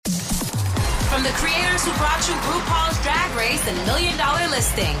From the creators who brought you RuPaul's Drag Race and $1 Million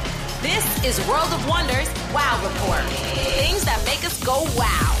Listing, this is World of Wonders Wow Report. Things that make us go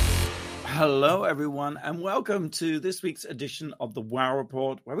wow. Hello, everyone, and welcome to this week's edition of the Wow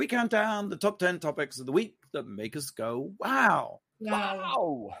Report, where we count down the top 10 topics of the week that make us go wow.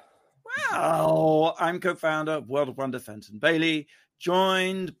 Wow. Wow. I'm co-founder of World of Wonder, Fenton Bailey,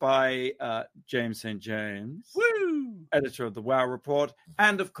 joined by James St. James, editor of the Wow Report,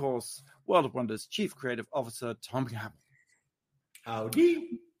 and, of course, World of Wonder's Chief Creative Officer, Tom Campbell.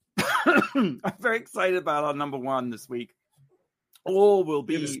 Howdy. I'm very excited about our number one this week. All will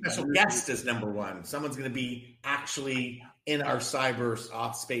be a special guest as number one. Someone's going to be actually in our cyber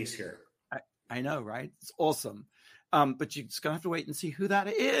space here. I know, right? It's awesome. But you're just going to have to wait and see who that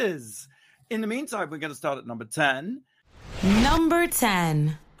is. In the meantime, we're going to start at number 10. Number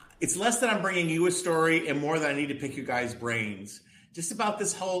 10. It's less that I'm bringing you a story and more that I need to pick you guys' brains. Just about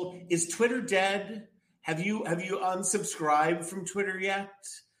this whole, is Twitter dead? Have you unsubscribed from Twitter yet?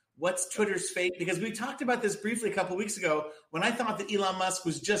 What's Twitter's fate? Because we talked about this briefly a couple of weeks ago when I thought that Elon Musk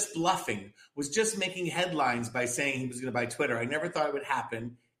was just bluffing, was just making headlines by saying he was going to buy Twitter. I never thought it would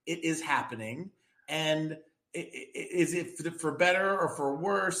happen. It is happening. And is it for better or for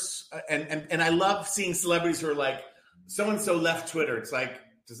worse? And I love seeing celebrities who are like, so-and-so left Twitter. It's like,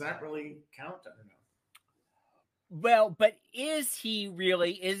 does that really count? I don't know. Well, but is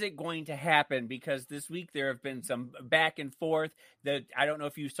it going to happen? Because this week there have been some back and forth that I don't know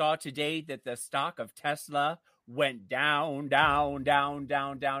if you saw today that the stock of Tesla went down,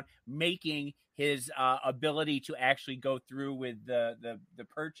 making his ability to actually go through with the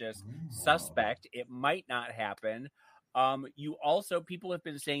purchase suspect. It might not happen. People have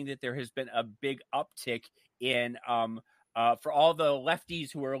been saying that there has been a big uptick in for all the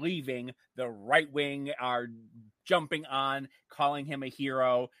lefties who are leaving, the right wing are jumping on, calling him a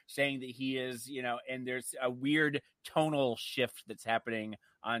hero, saying that he is, and there's a weird tonal shift that's happening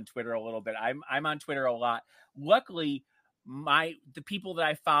on Twitter a little bit. I'm on Twitter a lot. Luckily, the people that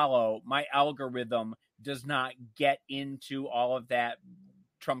I follow, my algorithm does not get into all of that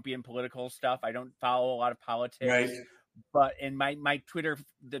Trumpian political stuff. I don't follow a lot of politics. Right. But in my Twitter,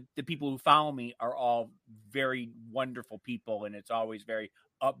 the people who follow me are all very wonderful people, and it's always very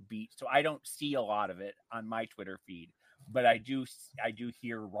upbeat. So I don't see a lot of it on my Twitter feed, but I do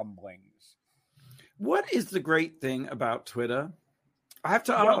hear rumblings. What is the great thing about Twitter? I have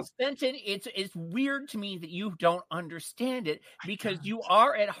to ask. Fenton, it's weird to me that you don't understand it because you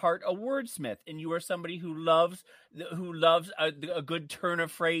are at heart a wordsmith, and you are somebody who loves a good turn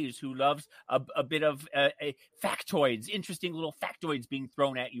of phrase, who loves a bit of factoids, interesting little factoids being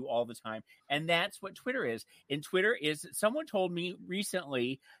thrown at you all the time, and that's what Twitter is. And Twitter is. Someone told me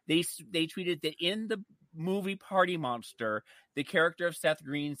recently they tweeted that in the movie Party Monster, the character of Seth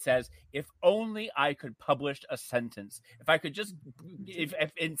Green says, "If only I could publish a sentence. If I could just, if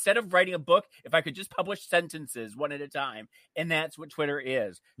instead of writing a book, if I could just publish sentences one at a time." And that's what Twitter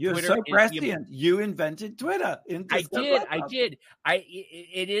is. You're Twitter so prescient. You invented Twitter. I did.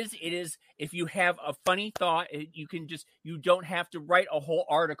 It is. If you have a funny thought, you don't have to write a whole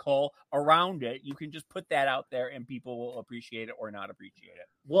article around it. You can just put that out there, and people will appreciate it or not appreciate it.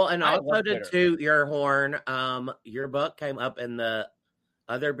 Well, and also to toot your horn, your book came up in the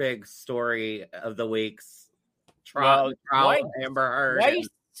other big story of the week's trial. Amber Heard.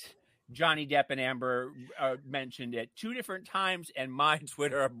 Johnny Depp and Amber mentioned it 2 different times, and my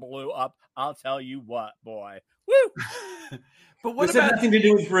Twitter blew up. I'll tell you what, boy. Woo! But what about nothing to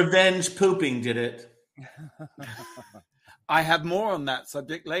do with revenge pooping, did it? I have more on that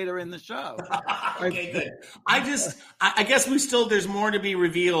subject later in the show. Okay, good. I guess there's more to be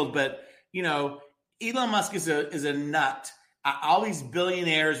revealed, but Elon Musk is a nut. All these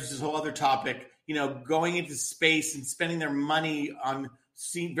billionaires, which is a whole other topic, going into space and spending their money on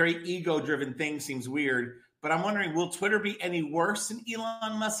very ego-driven things seems weird. But I'm wondering, will Twitter be any worse in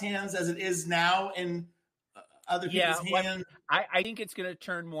Elon Musk's hands as it is now in other people's hands? I think it's going to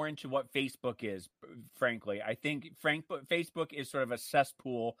turn more into what Facebook is, frankly. I think Facebook is sort of a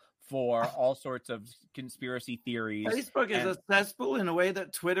cesspool for all sorts of conspiracy theories. Facebook is a cesspool in a way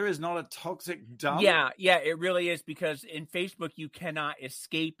that Twitter is not a toxic dump. Yeah, it really is, because in Facebook you cannot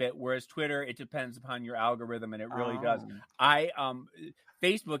escape it, whereas Twitter, it depends upon your algorithm, and it really does.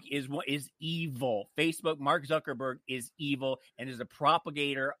 Facebook is evil. Mark Zuckerberg is evil and is a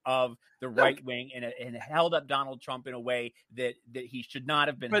propagator of the right wing and held up Donald Trump in a way that he should not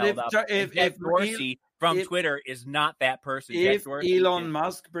have been held up. If Dorsey from Twitter is not that person. If Elon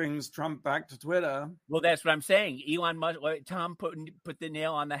Musk brings Trump back to Twitter. Well, that's what I'm saying. Elon Musk, Tom put the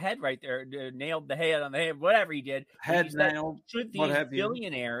nail on the head right there, nailed the head on the head, whatever he did. Head nailed. Should these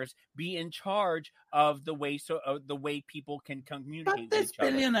billionaires be in charge of the way people can communicate with each other? This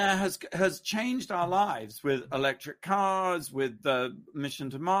billionaire has changed our lives with electric cars, with the mission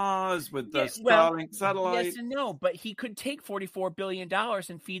to Mars, with the Starlink satellite. Yes and no, but he could take $44 billion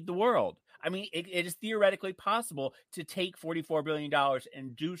and feed the world. I mean, it is theoretically possible to take $44 billion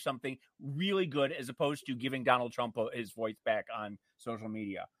and do something really good as opposed to giving Donald Trump his voice back on social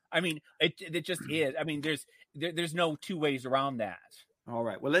media. I mean, it just is. I mean, there's no two ways around that. All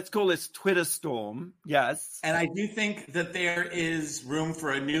right. Well, let's call this Twitter storm. Yes. And I do think that there is room for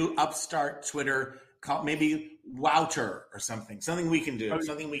a new upstart Twitter called maybe Wouter or something. Something we can do.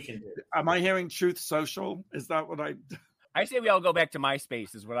 Am I hearing Truth Social? Is that what I say we all go back to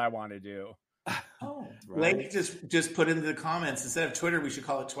MySpace is what I want to do. Oh, right. Blake just put into the comments, instead of Twitter, we should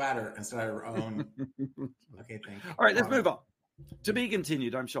call it Twatter instead of our own. Okay, thank you. All right, let's move on. To be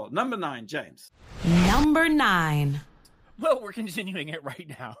continued, I'm sure. Number 9, James. Number 9. Well, we're continuing it right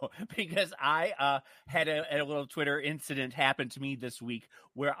now because I had a little Twitter incident happen to me this week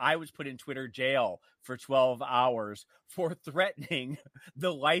where I was put in Twitter jail for 12 hours for threatening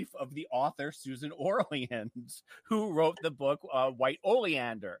the life of the author Susan Orleans, who wrote the book White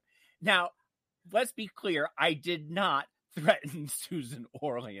Oleander. Now, let's be clear. I did not threaten Susan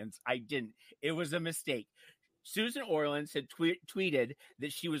Orleans. I didn't. It was a mistake. Susan Orleans had tweeted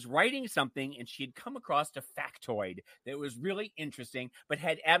that she was writing something and she had come across a factoid that was really interesting, but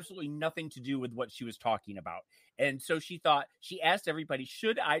had absolutely nothing to do with what she was talking about. And so she asked everybody,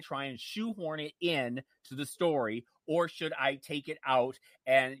 should I try and shoehorn it in to the story, or should I take it out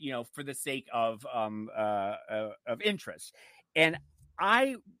and, for the sake of interest? And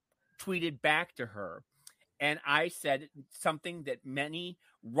I tweeted back to her. And I said something that many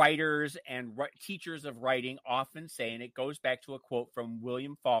writers and teachers of writing often say, and it goes back to a quote from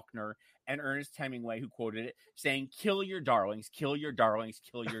William Faulkner and Ernest Hemingway, who quoted it, saying, "Kill your darlings, kill your darlings,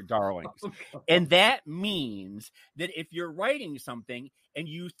 kill your darlings." And that means that if you're writing something and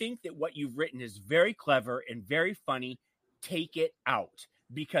you think that what you've written is very clever and very funny, take it out,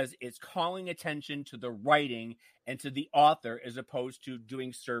 because it's calling attention to the writing and to the author as opposed to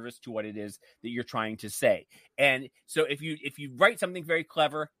doing service to what it is that you're trying to say. And so if you write something very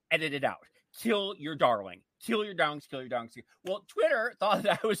clever, edit it out. Kill your darling. Kill your darlings, kill your darlings. Well, Twitter thought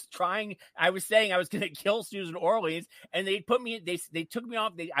that I was saying I was going to kill Susan Orleans, and they took me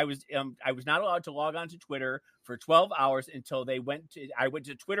off. I was not allowed to log on to Twitter for 12 hours until I went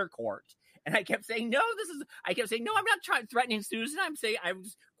to Twitter court. And I kept saying, no, I'm not threatening Susan. I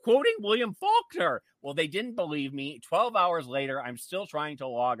was quoting William Faulkner. Well, they didn't believe me. 12 hours later, I'm still trying to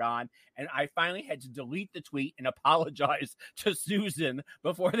log on. And I finally had to delete the tweet and apologize to Susan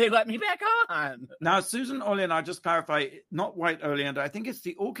before they let me back on. Now, Susan Orleander, I'll just clarify, not White Oleander. I think it's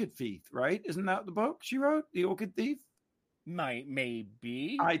The Orchid Thief, right? Isn't that the book she wrote? The Orchid Thief?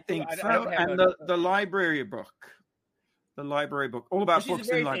 Maybe. I think so. And the library book. The library book, all about books. She's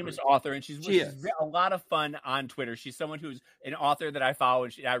a very famous author, and she's a lot of fun on Twitter. She's someone who's an author that I follow,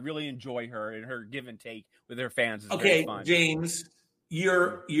 and I really enjoy her, and her give and take with her fans is very fun. James, you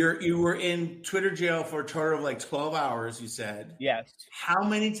were in Twitter jail for a total of like 12 hours, you said. Yes. How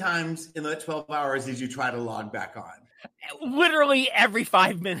many times in that 12 hours did you try to log back on? Literally every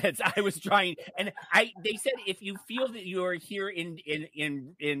 5 minutes I was trying, and they said if you feel that you are here in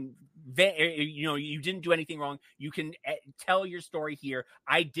you didn't do anything wrong, you can tell your story here.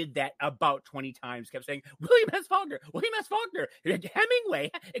 I did that about 20 times, kept saying William S. Faulkner,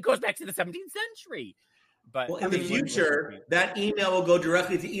 Hemingway, it goes back to the 17th century. But in the future, that email will go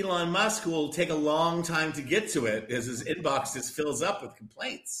directly to Elon Musk, who will take a long time to get to it as his inbox just fills up with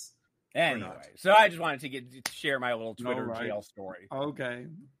complaints. Anyway, so I just wanted to share my little Twitter jail story. Okay.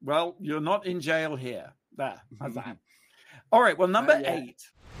 Well, you're not in jail here. There. How's that? All right. Well, number 8.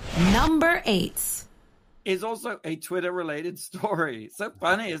 Number 8 is also a Twitter-related story. So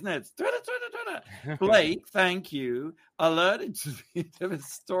funny, isn't it? It's Twitter. Blake, thank you. Alerted to me to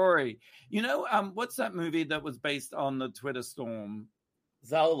this story. What's that movie that was based on the Twitter storm?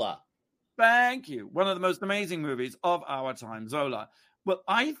 Zola. Thank you. One of the most amazing movies of our time, Zola. Well,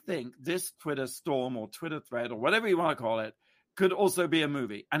 I think this Twitter storm or Twitter thread or whatever you want to call it could also be a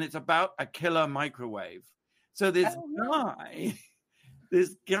movie. And it's about a killer microwave. So this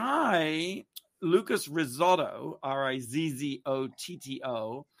guy, Lucas Rizzotto, Rizzotto,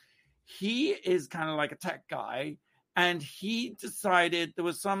 he is kind of like a tech guy. And he decided there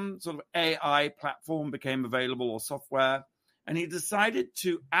was some sort of AI platform became available or software. and he decided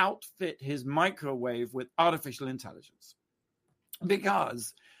to outfit his microwave with artificial intelligence.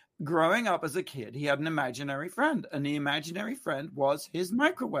 Because growing up as a kid, he had an imaginary friend, and the imaginary friend was his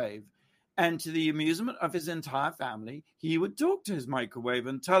microwave. And to the amusement of his entire family, he would talk to his microwave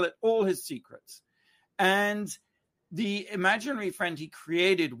and tell it all his secrets. And the imaginary friend he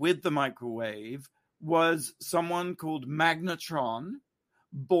created with the microwave was someone called Magnetron,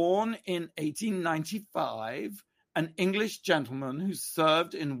 born in 1895, an English gentleman who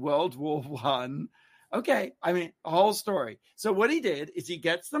served in World War I. Okay, I mean, a whole story. So what he did is he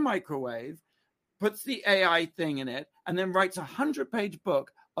gets the microwave, puts the AI thing in it, and then writes a 100-page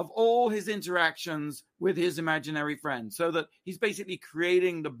book of all his interactions with his imaginary friend, so that he's basically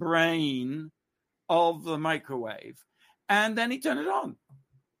creating the brain of the microwave. And then he turned it on.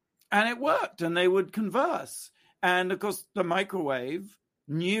 And it worked, and they would converse. And, of course, the microwave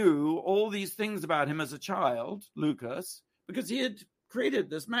knew all these things about him as a child, Lucas, because he had created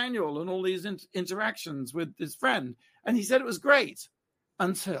this manual and all these interactions with his friend. And he said it was great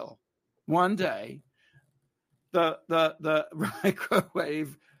until one day the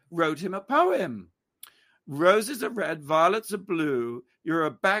microwave wrote him a poem. Roses are red, violets are blue. You're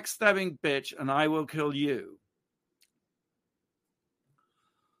a backstabbing bitch, and I will kill you.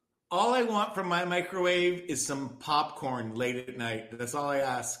 All I want from my microwave is some popcorn late at night. That's all I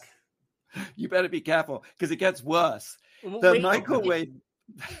ask. You better be careful, because it gets worse. The microwave,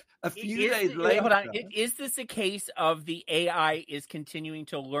 a few days later. Hold on. Is this a case of the AI is continuing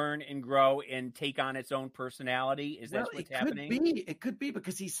to learn and grow and take on its own personality? Is that what's happening? It could be,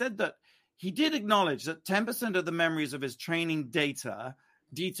 because he said that he did acknowledge that 10% of the memories of his training data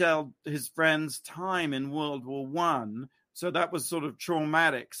detailed his friend's time in World War I. So that was sort of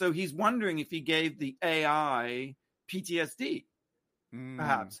traumatic. So he's wondering if he gave the AI PTSD,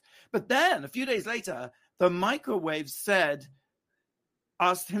 perhaps. But then a few days later, the microwave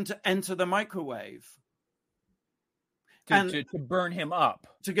asked him to enter the microwave. To burn him up.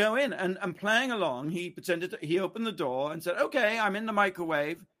 To go in. And playing along, he opened the door and said, okay, I'm in the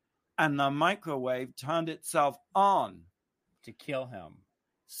microwave. And the microwave turned itself on. To kill him.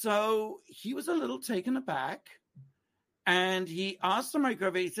 So he was a little taken aback. And he asked the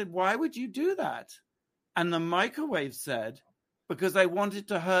microwave, he said, why would you do that? And the microwave said, because I wanted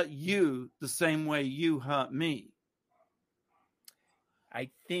to hurt you the same way you hurt me.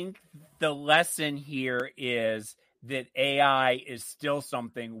 I think the lesson here is that AI is still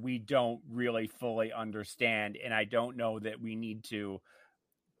something we don't really fully understand. And I don't know that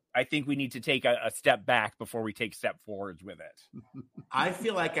I think we need to take a step back before we take step forwards with it. I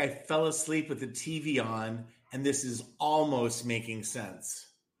feel like I fell asleep with the TV on, and this is almost making sense.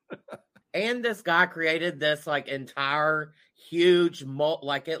 And this guy created this entire huge,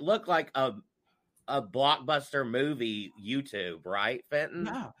 it looked like a blockbuster movie YouTube, right, Fenton?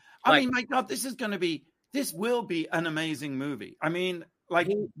 Yeah. I mean, my God, this will be an amazing movie. I mean,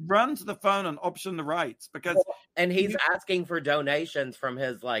 run to the phone and option the rights, because. And he's asking for donations from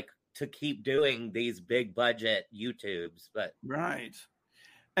his, to keep doing these big budget YouTubes, but. Right.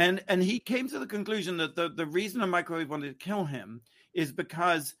 And he came to the conclusion that the reason the microwave wanted to kill him is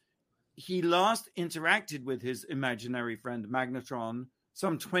because he last interacted with his imaginary friend Magnetron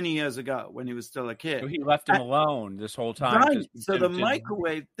some 20 years ago when he was still a kid. So he left him alone this whole time. Right. So the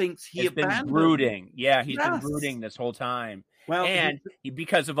microwave thinks he abandoned been brooding. him. Yeah, he's been brooding this whole time. Well, and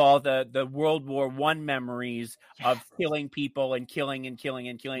because of all the World War I memories of killing people and killing,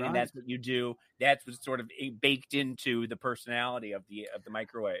 right. And that's what you do. That's what's sort of baked into the personality of the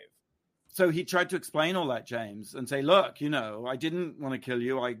microwave. So he tried to explain all that, James, and say, look, I didn't want to kill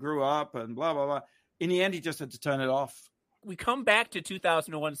you. I grew up and blah, blah, blah. In the end, he just had to turn it off. We come back to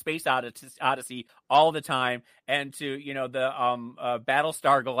 2001 Space Odyssey all the time, and to, the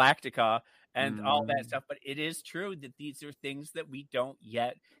Battlestar Galactica and all that stuff. But it is true that these are things that we don't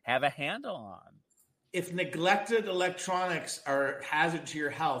yet have a handle on. If neglected electronics are a hazard to your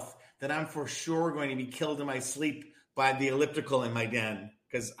health, then I'm for sure going to be killed in my sleep by the elliptical in my den,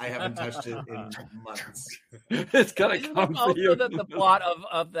 because I haven't touched it in months. It's gonna come for you. Also the plot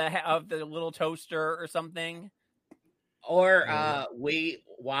of the little toaster or something. Or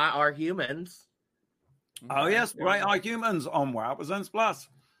why are humans? Oh yes, why are humans on Wow Presents Plus?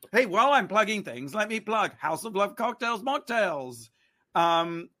 Hey, while I'm plugging things, let me plug House of Love Cocktails Mocktails.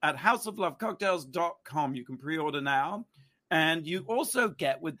 At houseoflovecocktails.com. You can pre-order now. And you also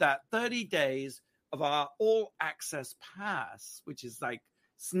get with that 30 days of our all access pass, which is like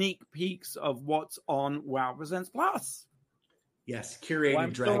sneak peeks of what's on Wow Presents Plus. Yes, curated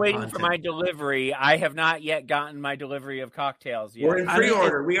I'm still waiting for my delivery. I have not yet gotten my delivery of cocktails yet. We're in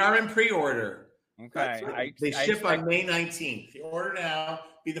pre-order. We are in pre-order. Okay. Right. They ship on May 19th. You order now.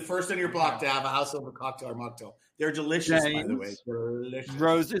 Be the first on your block to have a house over cocktail or mocktail. They're delicious, by the way. Delicious.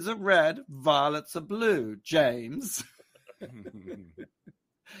 Roses are red, violets are blue. James.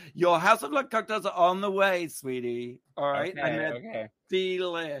 Your House of Luck cocktails are on the way, sweetie. All right. Okay, And they're okay.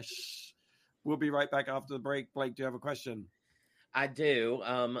 delish. We'll be right back after the break. Blake, do you have a question? I do.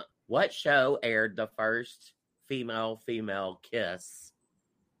 What show aired the first female kiss?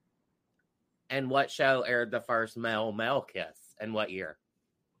 And what show aired the first male kiss? And what year?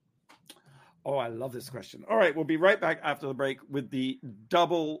 Oh, I love this question. All right, we'll be right back after the break with the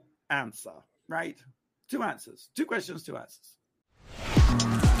double answer, right? 2 answers. 2 questions, 2 answers.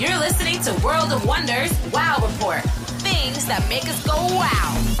 You're listening to World of Wonders Wow Report. Things that make us go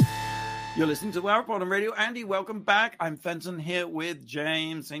wow. You're listening to Wow Report on Radio Andy. Welcome back. I'm Fenton here with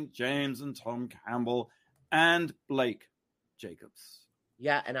James St. James and Tom Campbell and Blake Jacobs.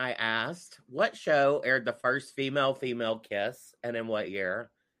 Yeah, and I asked, what show aired the first female kiss and in what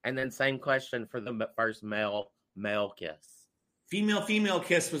year? And then same question for the first male kiss. Female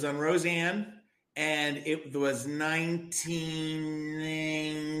kiss was on Roseanne, and it was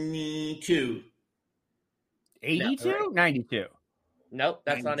 1992. 82? No, right. 92. Nope,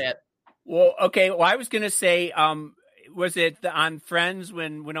 that's not it. Well, okay. Well, I was going to say, was it on Friends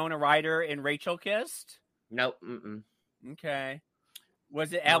when Winona Ryder and Rachel kissed? Nope. Mm-mm. Okay.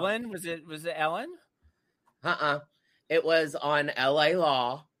 Was it Ellen? Was it Ellen? It was on LA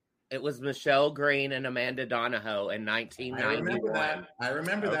Law. It was Michelle Green and Amanda Donahoe in 1991. I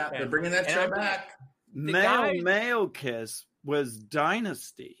remember that. Okay. They're bringing that show back. Male kiss was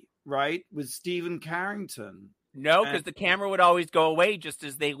Dynasty, right? With Stephen Carrington. No, because the camera would always go away just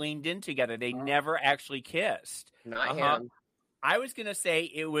as they leaned in together. They never actually kissed. Not him. I was going to say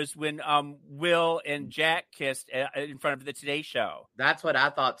it was when Will and Jack kissed in front of the Today Show. That's what I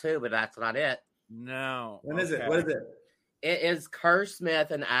thought too, but that's not it. No. When is it? What is it? It is Kerr Smith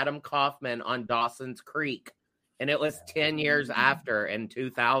and Adam Kaufman on Dawson's Creek, and it was 10 years after in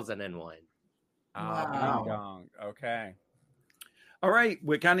 2001. Wow. Okay. All right,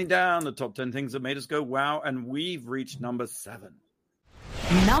 we're counting down the top 10 things that made us go wow, and we've reached number 7.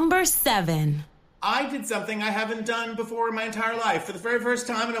 Number 7. I did something I haven't done before in my entire life for the very first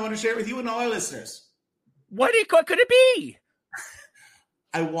time, and I want to share it with you and all our listeners. What could it be?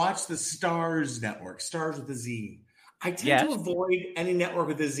 I watched the Stars Network, Stars with a Z. I tend to avoid any network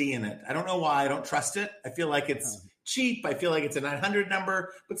with a Z in it. I don't know why. I don't trust it. I feel like it's cheap. I feel like it's a 900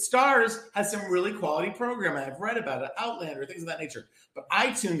 number. But Stars has some really quality programming. I've read about it, Outlander, things of that nature. But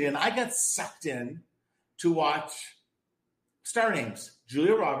I tuned in. I got sucked in to watch star names.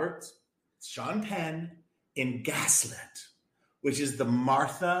 Julia Roberts, Sean Penn in Gaslit, which is the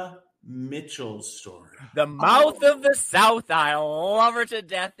Martha Mitchell story. The Mouth of the South. I love her to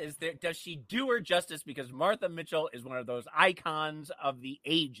death. Does she do her justice? Because Martha Mitchell is one of those icons of the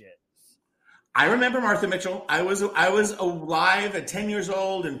ages. I remember Martha Mitchell. I was alive at 10 years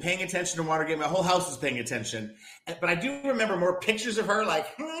old and paying attention to Watergate. My whole house was paying attention. But I do remember more pictures of her like,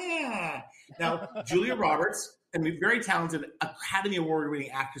 Now, Julia Roberts, and a very talented Academy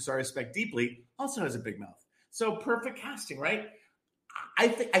Award-winning actress I respect deeply, also has a big mouth. So perfect casting, right? I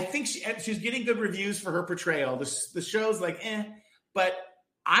think she's getting good reviews for her portrayal. The show's like, but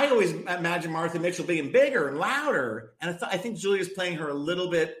I always imagine Martha Mitchell being bigger and louder. And I think Julia's playing her a little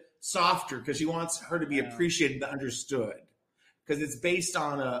bit softer because she wants her to be appreciated and understood. Because it's based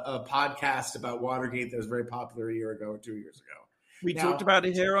on a podcast about Watergate that was very popular a year ago or 2 years ago. We talked about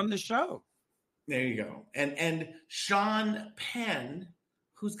it here on the show. There you go. And Sean Penn,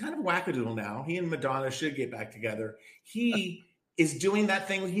 who's kind of a wackadoodle now, he and Madonna should get back together. He is doing that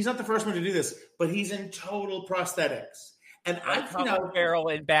thing. He's not the first one to do this, but he's in total prosthetics. And Carol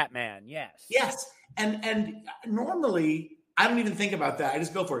in Batman, yes. Yes. And normally I don't even think about that. I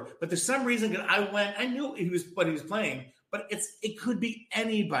just go for it. But there's some reason that I knew he was what he was playing, but it could be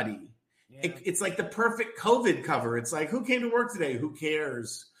anybody. Yeah. It's like the perfect COVID cover. It's like, who came to work today? Who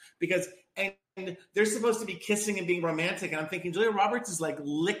cares? Because and they're supposed to be kissing and being romantic. And I'm thinking Julia Roberts is like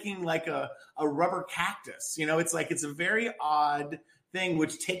licking like a rubber cactus. You know, it's like, it's a very odd thing,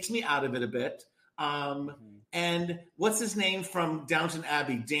 which takes me out of it a bit. And what's his name from Downton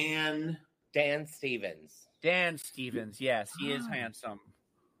Abbey? Dan Stevens. Dan Stevens, yes, he is handsome.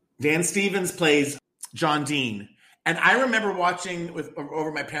 Dan Stevens plays John Dean. And I remember watching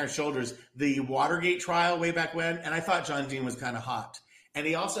over my parents' shoulders the Watergate trial way back when, and I thought John Dean was kind of hot. And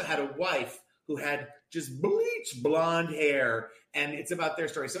he also had a wife who had just bleach blonde hair, and it's about their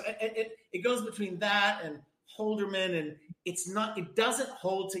story. So it goes between that and Holderman, and it doesn't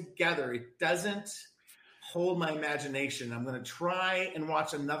hold together. It doesn't hold my imagination. I'm going to try and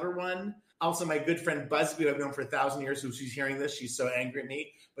watch another one Also, my good friend Busby, who I've known for 1,000 years, who she's hearing this, she's so angry at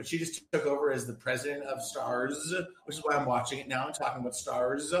me, but she just took over as the president of Stars, which is why I'm watching it now and talking about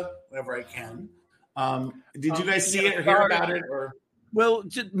Stars whenever I can. Did you guys see it or hear about it? Or Well,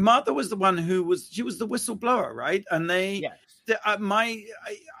 Martha was the one who was the whistleblower, right? And they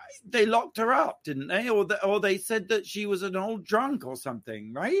locked her up, didn't they? Or they said that she was an old drunk or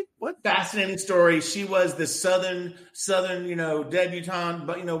something, right? What fascinating story. She was the southern, debutante,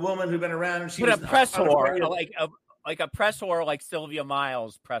 but woman who'd been around. And she was a press whore, like a press whore, like Sylvia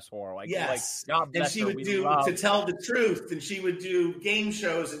Miles press whore. Yes. And she would do to tell the truth, and she would do game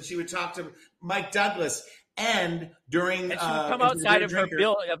shows, and she would talk to Mike Douglas. And she would come outside of her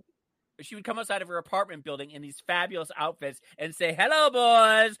building. She would come outside of her apartment building in these fabulous outfits and say, "Hello,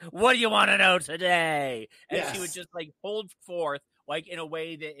 boys. What do you want to know today?" And she would just hold forth in a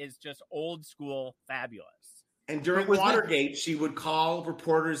way that is just old school fabulous. And during Watergate, she would call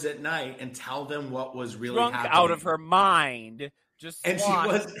reporters at night and tell them what was really drunk happening. Out of her mind. She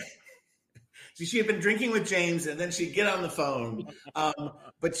had been drinking with James, and then she'd get on the phone.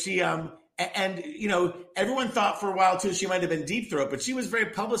 But she everyone thought for a while too she might have been Deep Throat, but she was very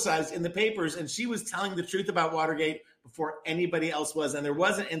publicized in the papers, and she was telling the truth about Watergate before anybody else was. And there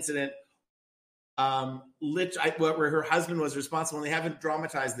was an incident where her husband was responsible, and they haven't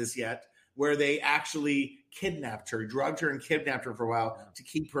dramatized this yet, where they actually kidnapped her, drugged her and kidnapped her for a while to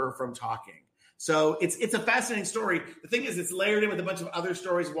keep her from talking. So it's a fascinating story. The thing is, it's layered in with a bunch of other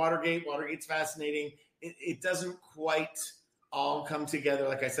stories. Watergate's fascinating. It doesn't quite all come together.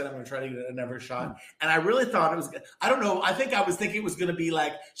 Like I said, I'm going to try to get another shot. And I really thought it was, I don't know, I think I was thinking it was going to be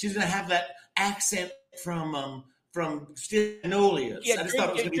like, she's going to have that accent from Steganolius. Yeah, I just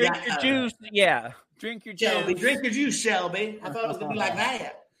thought it was going to be drink that your kind juice. Yeah, drink your Shelby, juice. drink your juice, Shelby. I thought it was going to be like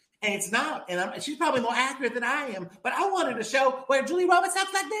that. And it's not. And she's probably more accurate than I am. But I wanted a show where Julia Roberts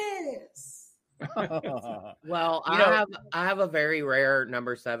sounds like this. Well, I have a very rare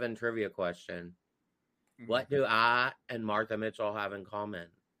number 7 trivia question. What do I and Martha Mitchell have in common?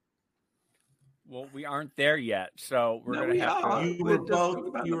 Well, we aren't there yet, so we're going to have to.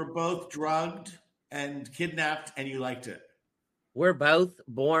 You were both drugged and kidnapped, and you liked it. We're both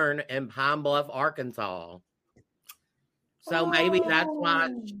born in Pine Bluff, Arkansas. So maybe that's why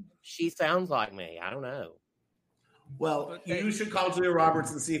she sounds like me. I don't know. Well, you should call Julia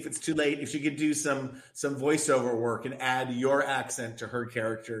Roberts and see if it's too late. If she could do some voiceover work and add your accent to her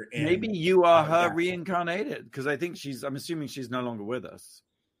character. Maybe you are her reincarnated, because I'm assuming she's no longer with us.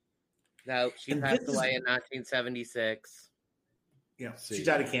 No, she passed away in 1976. Yeah, she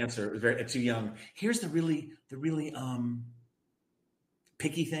died of cancer. It was too young. Here's the really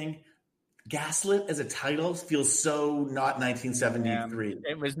picky thing. Gaslit as a title feels so not 1973.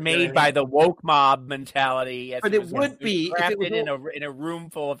 It was made by the woke mob mentality. Yes, but it would be crafted in a room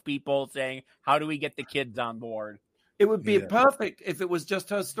full of people saying, "How do we get the kids on board?" It would be perfect if it was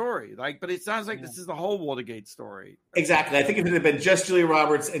just her story. But it sounds like this is the whole Watergate story. Exactly. I think if it had been just Julia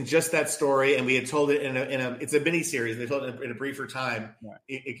Roberts and just that story, and we had told it it's a mini series, they told it in a briefer time,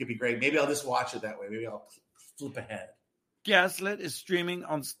 it could be great. Maybe I'll just watch it that way. Maybe I'll flip ahead. Gaslit is streaming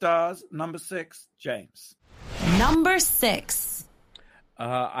on Stars. Number 6, James. Number 6.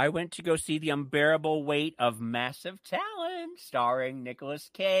 I went to go see The Unbearable Weight of Massive Talent, starring Nicolas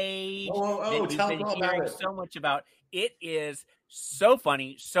Cage. Tell me all about it. So much about. It is so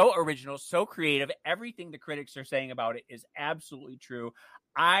funny, so original, so creative. Everything the critics are saying about it is absolutely true.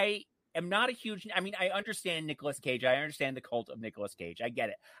 I am not a huge. I understand Nicolas Cage. I understand the cult of Nicolas Cage. I get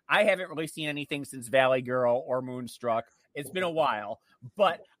it. I haven't really seen anything since Valley Girl or Moonstruck. It's been a while,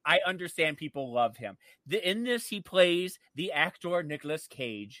 but I understand people love him. In this, he plays the actor Nicolas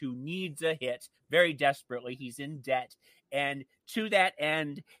Cage, who needs a hit very desperately. He's in debt. And to that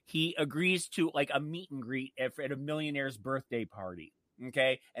end, he agrees to a meet and greet at a millionaire's birthday party.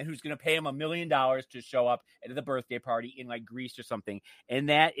 Okay. And who's going to pay him $1 million to show up at the birthday party in Greece or something. And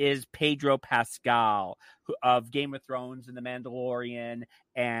that is Pedro Pascal of Game of Thrones and The Mandalorian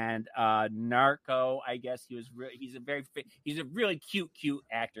and Narco. I guess he's a really cute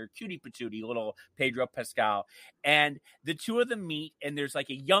actor, cutie patootie little Pedro Pascal. And the two of them meet, and there's a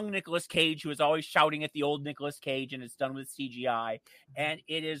young Nicolas Cage who is always shouting at the old Nicolas Cage, and it's done with CGI. And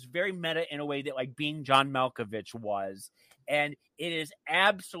it is very meta in a way that Being John Malkovich was. And it is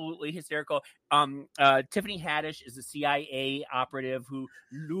absolutely hysterical. Tiffany Haddish is a CIA operative who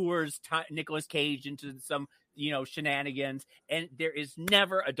lures Nicolas Cage into some, shenanigans. And there is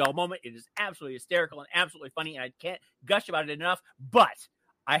never a dull moment. It is absolutely hysterical and absolutely funny. And I can't gush about it enough. But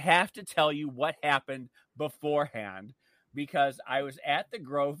I have to tell you what happened beforehand, because I was at the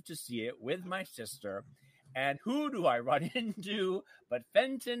Grove to see it with my sister. And who do I run into but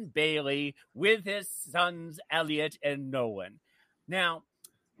Fenton Bailey with his sons, Elliot and Nolan. Now,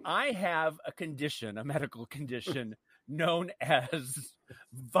 I have a medical condition known as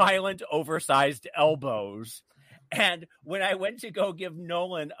violent oversized elbows. And when I went to go give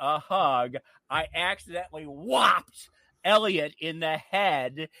Nolan a hug, I accidentally whopped Elliot in the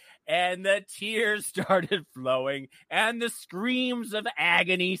head, and the tears started flowing, and the screams of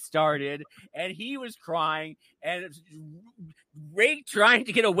agony started, and he was crying and trying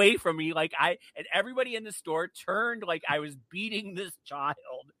to get away from me. And everybody in the store turned like I was beating this child.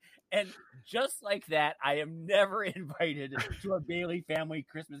 And just like that, I am never invited to a Bailey family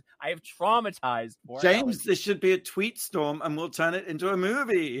Christmas. I have traumatized poor James, Elliot. this should be a tweet storm and we'll turn it into a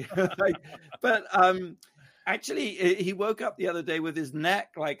movie. But actually, he woke up the other day with his neck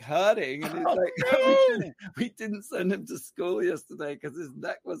hurting. And we didn't send him to school yesterday because his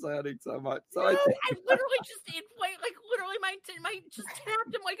neck was hurting so much. So I literally just my just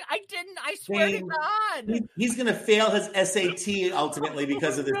tapped him I swear to God. He's going to fail his SAT ultimately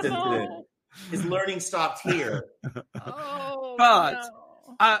because of this incident. His learning stopped here.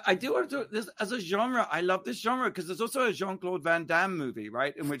 I do want to do this as a genre. I love this genre because there's also a Jean-Claude Van Damme movie,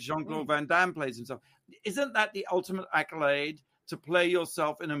 right, in which Jean-Claude Van Damme plays himself. Isn't that the ultimate accolade, to play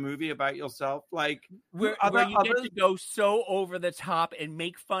yourself in a movie about yourself? Like where you get to go so over the top and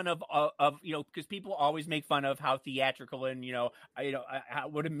make fun of because people always make fun of how theatrical and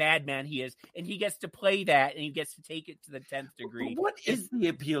what a madman he is, and he gets to play that and he gets to take it to the 10th degree. What is the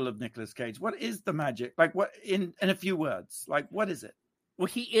appeal of Nicolas Cage? What is the magic? Like, what in a few words? Like, what is it? Well,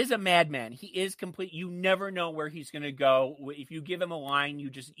 he is a madman. He is complete. You never know where he's going to go. If you give him a line,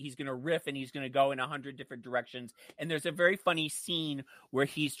 he's going to riff and he's going to go in 100 different directions. And there's a very funny scene where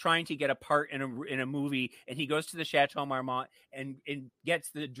he's trying to get a part in a movie, and he goes to the Chateau Marmont and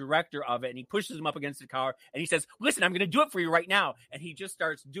gets the director of it, and he pushes him up against the car, and he says, "Listen, I'm going to do it for you right now." And he just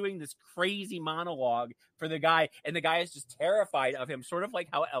starts doing this crazy monologue for the guy, and the guy is just terrified of him, sort of like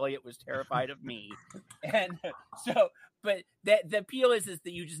how Elliot was terrified of me. And so. But the appeal is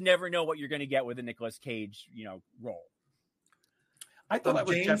that you just never know what you're going to get with a Nicolas Cage, role. I thought that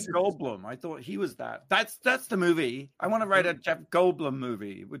was Jeff Goldblum. I thought he was that. That's the movie. I want to write a Jeff Goldblum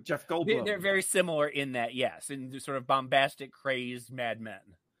movie with Jeff Goldblum. They're very similar in that, yes, in sort of bombastic, crazed madmen.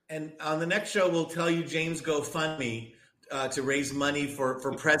 And on the next show, we'll tell you James GoFundMe to raise money for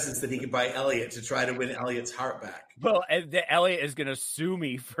presents that he could buy Elliot to try to win Elliot's heart back. Well, Elliot is going to sue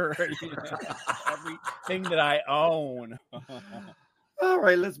me for everything that I own. All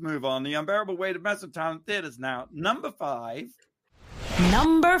right, let's move on. The Unbearable Weight of Massive Talent Theaters now. Number 5.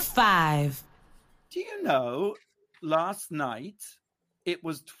 Number 5. Do you know, last night, it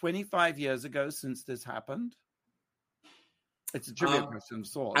was 25 years ago since this happened? It's a trivia question of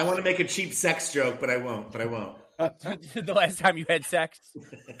sorts. I want to make a cheap sex joke, but I won't. The last time you had sex?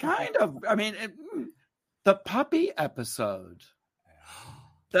 Kind of. I mean, the puppy episode.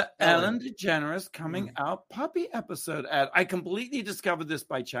 The Ellen DeGeneres coming out puppy episode ad. I completely discovered this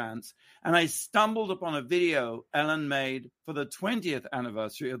by chance, and I stumbled upon a video Ellen made for the 20th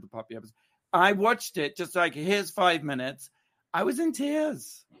anniversary of the puppy episode. I watched it, just like, here's 5 minutes. I was in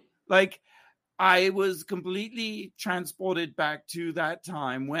tears. I was completely transported back to that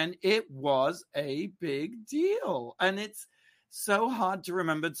time when it was a big deal. And it's so hard to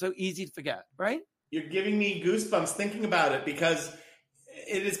remember. It's so easy to forget, right? You're giving me goosebumps thinking about it, because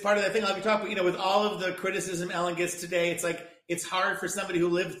it is part of that thing like we talk about, with all of the criticism Ellen gets today, it's like, it's hard for somebody who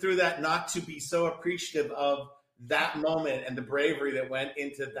lived through that not to be so appreciative of that moment and the bravery that went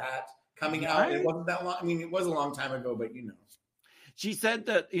into that coming out. Right. It wasn't that long. I mean, it was a long time ago, but She said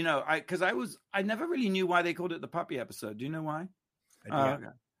that, I never really knew why they called it the puppy episode. Do you know why?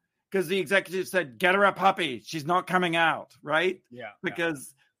 Because the executive said, get her a puppy. She's not coming out, right? Yeah.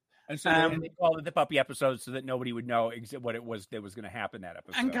 Because... And so they called it the puppy episode so that nobody would know what it was that was going to happen that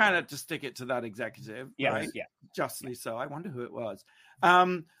episode. And kind of to stick it to that executive. Yes, right? Yeah. Justly so. I wonder who it was.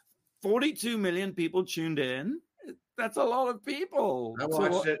 42 million people tuned in. That's a lot of people. I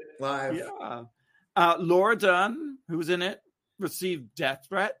watched it live. Yeah. Laura Dern, who was in it, received death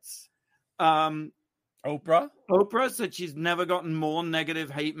threats. Oprah said she's never gotten more negative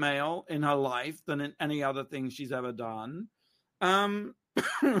hate mail in her life than in any other thing she's ever done.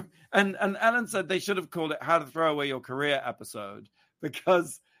 And Ellen said they should have called it How to Throw Away Your Career episode,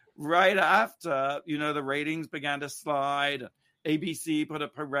 because right after, the ratings began to slide. ABC put a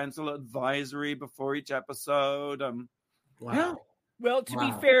parental advisory before each episode. Wow. Well, to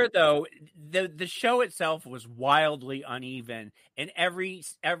be fair, though, the show itself was wildly uneven, and every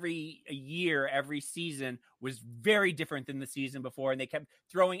year, every season was very different than the season before, and they kept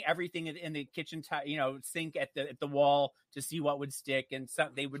throwing everything in the kitchen, sink at the wall to see what would stick, and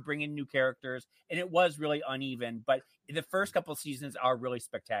they would bring in new characters, and it was really uneven. But the first couple of seasons are really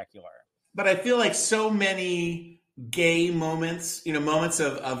spectacular. But I feel like so many gay moments, moments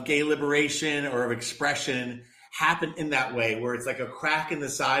of gay liberation or of expression happen in that way, where it's like a crack in the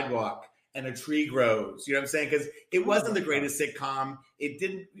sidewalk and a tree grows. You know what I'm saying? Because it wasn't the greatest sitcom. It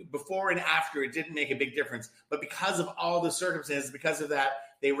didn't, before and after, it didn't make a big difference. But because of all the circumstances, because of that,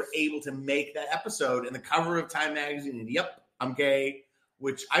 they were able to make that episode. And the cover of Time magazine, and yep, I'm gay,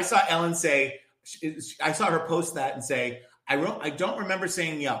 which I saw Ellen say, I saw her post that and say, I don't remember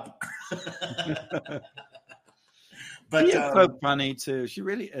saying yup. But she's so funny too. She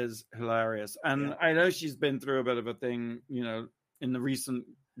really is hilarious. And I know she's been through a bit of a thing, in the recent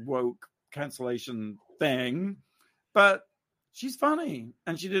woke cancellation thing, but she's funny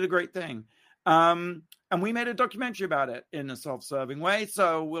and she did a great thing. And we made a documentary about it in a self-serving way.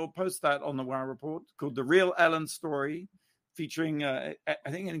 So we'll post that on the Wow Report, called The Real Ellen Story, featuring, I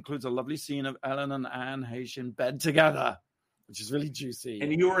think it includes a lovely scene of Ellen and Anne Heche in bed together, which is really juicy.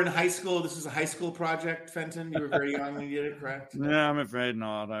 And you were in high school. This was a high school project, Fenton. You were very young when you did it, correct? No, I'm afraid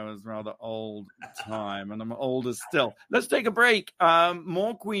not. I was rather old at the time, and I'm older still. Let's take a break.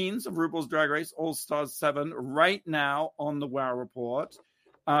 More Queens of RuPaul's Drag Race All Stars 7 right now on the Wow Report.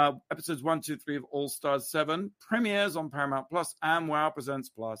 Episodes 1, 2, 3 of All Stars 7 premieres on Paramount Plus and Wow Presents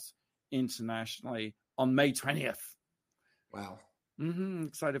Plus internationally on May 20th. Wow.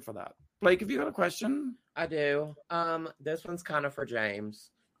 Excited for that. Blake, have you got a question? I do. This one's kind of for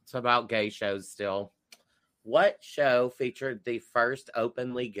James. It's about gay shows still. What show featured the first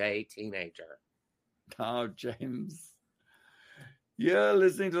openly gay teenager? Oh, James. You're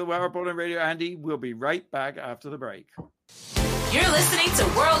listening to the Wow Report on Radio Andy. We'll be right back after the break. You're listening to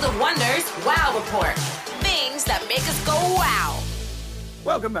World of Wonders Wow Report. Things that make us go wow.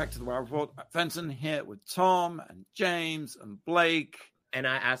 Welcome back to the Wow Report. Fenton here with Tom and James and Blake. And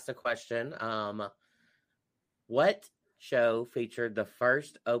I asked a question. What show featured the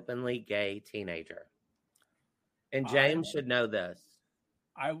first openly gay teenager? And James should know this.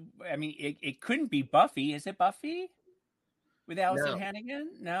 I mean, it couldn't be Buffy. Is it Buffy? With Allison Hannigan?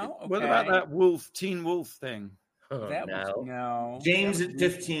 No? Okay. What about that Teen Wolf thing? No. James at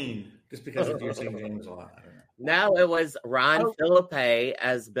 15. Just because you're saying James a lot. No, it was Ron Philippe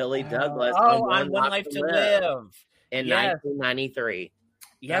as Billy Douglas on One Life to Live in 1993.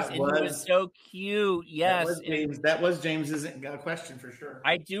 Yes, and he was so cute. Yes, that was James's question for sure.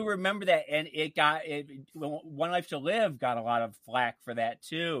 I do remember that, and One Life to Live got a lot of flack for that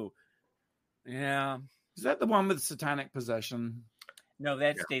too. Yeah, is that the one with satanic possession? No,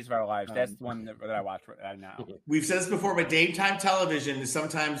 that's Days of Our Lives. That's the one that I watch now. We've said this before, but daytime television has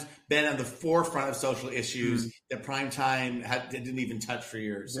sometimes been on the forefront of social issues that primetime didn't even touch for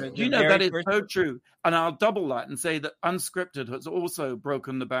years. Do you know that is so true? And I'll double that and say that unscripted has also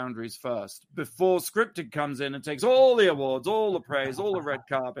broken the boundaries first. Before scripted comes in and takes all the awards, all the praise, all the red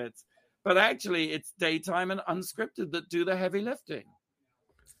carpets. But actually, it's daytime and unscripted that do the heavy lifting.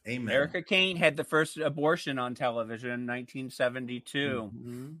 Amen. Erica Kane had the first abortion on television in 1972.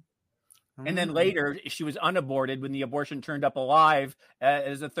 And then later, she was unaborted when the abortion turned up alive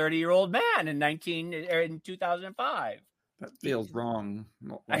as a 30-year-old man in 2005. That feels wrong.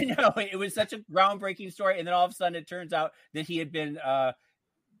 I know. It was such a groundbreaking story. And then all of a sudden, it turns out that he had been,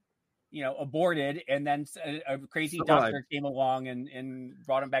 aborted. And then a crazy doctor came along and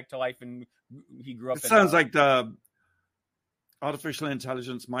brought him back to life. And he grew up. It sounds like the artificial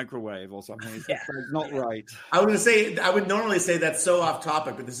intelligence microwave or something. It's not right. I would normally say that's so off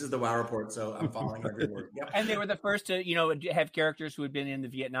topic, but this is the Wow Report, so I'm following every word. Yep. And they were the first to, have characters who had been in the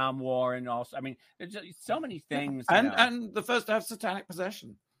Vietnam War, and also, I mean, there's just so many things. And the first to have satanic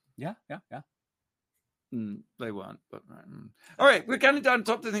possession. Yeah. They weren't, but all right, we're counting down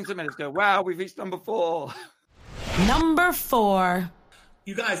top 2 things a minute ago. Wow, we've reached number 4. Number 4.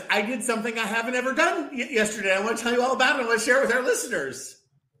 You guys, I did something I haven't ever done yesterday. I want to tell you all about it. I want to share it with our listeners.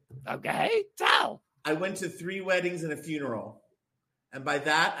 Okay, tell. I went to 3 weddings and a funeral. And by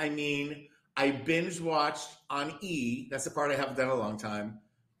that, I mean I binge watched on E. That's the part I haven't done in a long time.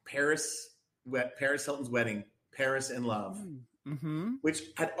 Paris Hilton's wedding, Paris in Love, which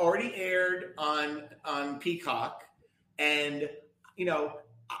had already aired on Peacock. And,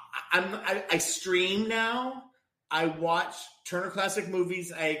 I stream now. I watch Turner Classic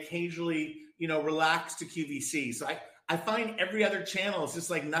Movies. I occasionally, relax to QVC. So I find every other channel is just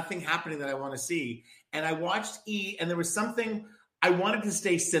like nothing happening that I want to see. And I watched E, and there was something I wanted to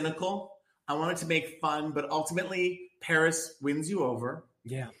stay cynical. I wanted to make fun, but ultimately Paris wins you over.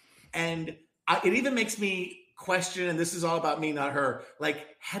 Yeah. And it even makes me question, and this is all about me, not her, like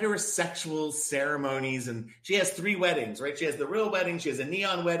heterosexual ceremonies. And she has 3 weddings, right? She has the real wedding, she has a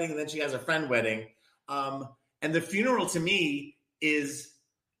neon wedding, and then she has a friend wedding. And the funeral to me is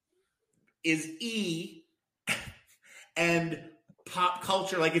E and pop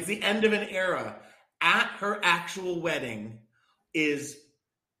culture. Like, it's the end of an era. At her actual wedding is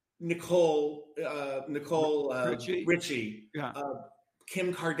Nicole Richie, yeah.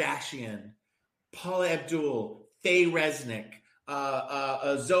 Kim Kardashian, Paula Abdul, Faye Resnick,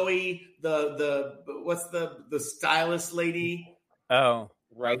 Zoe, what's the stylist lady? Oh,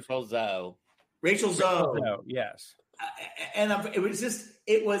 Rachel Zoe. Rachel Zoe. Yes. And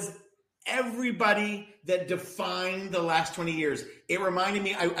it was everybody that defined the last 20 years. It reminded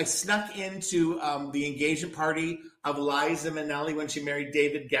me, I snuck into the engagement party of Liza Minnelli when she married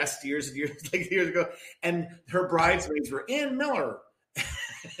David Guest years ago. And her bridesmaids were Ann Miller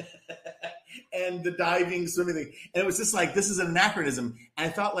and the diving swimming thing. And it was just like, this is an anachronism. And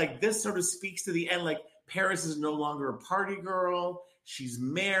I thought, like, this sort of speaks to the end. Like, Paris is no longer a party girl. She's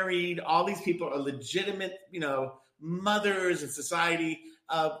married. All these people are legitimate, mothers in society.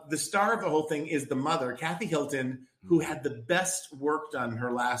 The star of the whole thing is the mother, Kathy Hilton, who had the best work done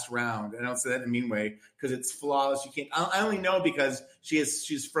her last round. And I don't say that in a mean way because it's flawless. You can't. I only know because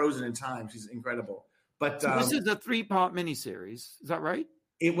she's frozen in time. She's incredible. But so this is a 3-part miniseries. Is that right?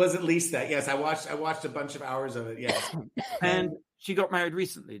 It was at least that. Yes, I watched a bunch of hours of it. Yes. And she got married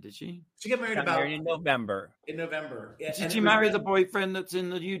recently, did she? She got married in November. Yeah. Did she marry the boyfriend that's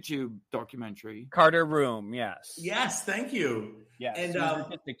in the YouTube documentary? Carter Room, yes. Yes, thank you. Yes, and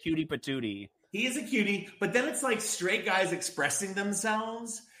just a cutie patootie. He is a cutie, but then it's like straight guys expressing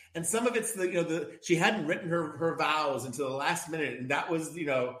themselves, and some of it's she hadn't written her vows until the last minute, and that was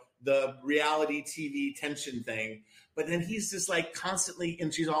the reality TV tension thing. But then he's just like constantly,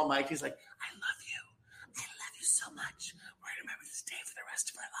 and she's all Mike. He's like, I love you so much. We're gonna remember this day for the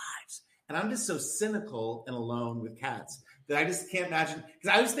rest of our lives. And I'm just so cynical and alone with cats that I just can't imagine.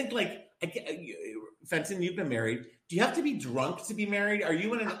 Because I always think, like, Fenton, you've been married. Do you have to be drunk to be married? Are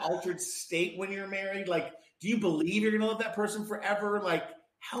you in an altered state when you're married? Like, do you believe you're going to love that person forever? Like,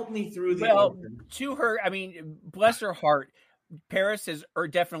 help me through the. Well, to her, I mean, bless her heart, Paris has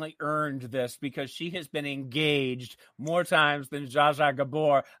definitely earned this because she has been engaged more times than Zsa Zsa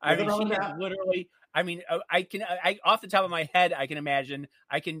Gabor. I mean, she has literally. I mean, I off the top of my head, I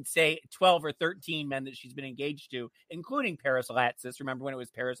can say 12 or 13 men that she's been engaged to, including Paris Latsis. Remember when it was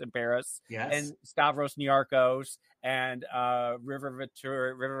Paris and Paris? Yes. And Stavros Niarchos and River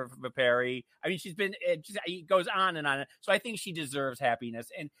Viperi. I mean, it goes on and on. So I think she deserves happiness.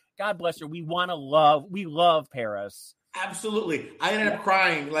 And God bless her. We love Paris. Absolutely. I ended up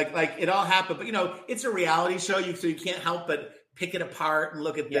crying. Like it all happened. But, it's a reality show, so you can't help but pick it apart and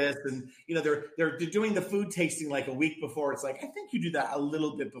look at this. And, they're doing the food tasting like a week before. It's like, I think you do that a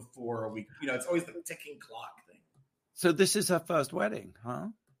little bit before a week. It's always the ticking clock thing. So this is her first wedding, huh?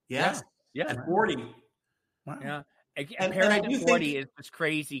 Yes. Yeah. At 40. Wow. Yeah. And Paris at 40 is just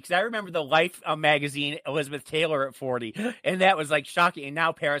crazy because I remember the Life magazine, Elizabeth Taylor at 40, and that was like shocking. And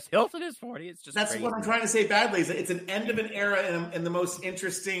now Paris Hilton is 40. It's just that's crazy. What I'm trying to say badly is that it's an end of an era in the most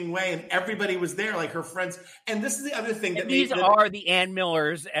interesting way, and everybody was there, like her friends. And this is the other thing that these are the Ann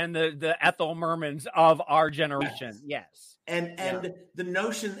Millers and the Ethel Mermans of our generation. Yes. And the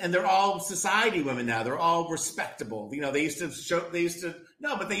notion, and they're all society women now. They're all respectable. They used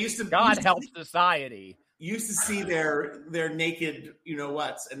to God help society. Used to see their naked,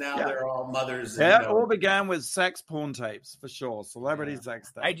 whats, and now they're all mothers. It all began with sex porn tapes, for sure. Celebrity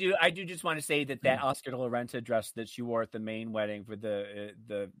sex tapes. I do just want to say that Oscar de la Renta dress that she wore at the main wedding for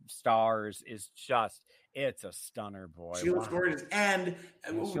the stars is it's a stunner, boy. She looks gorgeous. And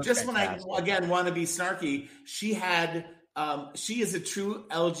just when I, again, want to be snarky, she is a true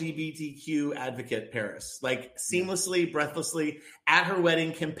LGBTQ advocate, Paris. Like, seamlessly, breathlessly. At her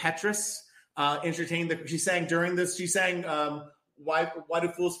wedding, Kim Petras entertained she sang during this. She sang "Why Do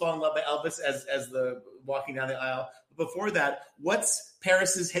Fools Fall in Love" by Elvis as the walking down the aisle. But before that, what's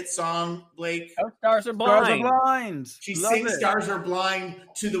Paris's hit song, Blake? Oh, Stars Are Blind. Stars Are Blind. She sings "Stars Are Blind"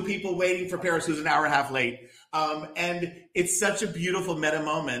 to the people waiting for Paris, who's an hour and a half late. And it's such a beautiful meta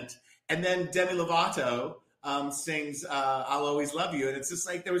moment. And then Demi Lovato sings "I'll Always Love You," and it's just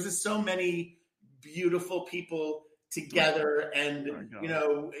like there was just so many beautiful people together. And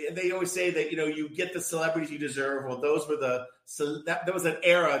they always say that you get the celebrities you deserve. Well, those were that was an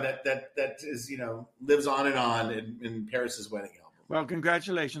era that is lives on and on in Paris's wedding album. Well,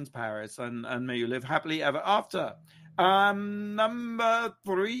 congratulations, Paris, and may you live happily ever after. Number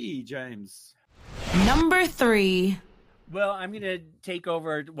 3, James. Number 3. Well, I'm going to take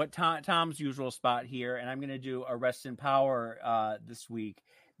over what Tom's usual spot here, and I'm going to do a Rest in Power this week.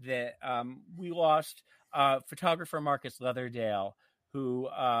 That we lost photographer Marcus Leatherdale, who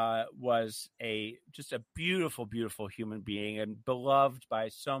was just a beautiful, beautiful human being and beloved by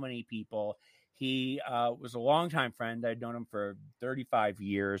so many people. He was a longtime friend. I'd known him for 35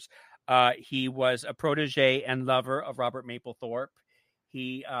 years. He was a protege and lover of Robert Mapplethorpe.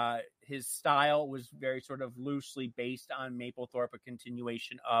 His style was very sort of loosely based on Mapplethorpe, a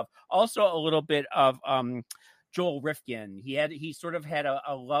continuation of also a little bit of Joel Rifkin. He sort of had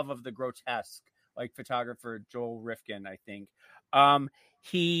a love of the grotesque, like photographer Joel Rifkin, I think.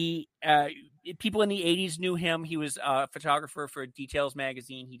 People in the 80s knew him. He was a photographer for Details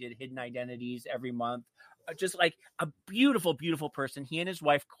magazine. He did Hidden Identities every month. Just like a beautiful, beautiful person. He and his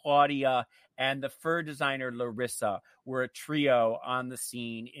wife, Claudia, and the fur designer, Larissa, were a trio on the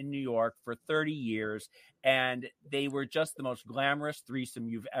scene in New York for 30 years. And they were just the most glamorous threesome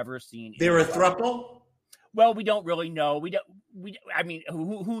you've ever seen. They were a throuple? Well, we don't really know. I mean,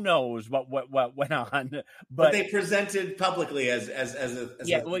 who knows what went on? But they presented publicly as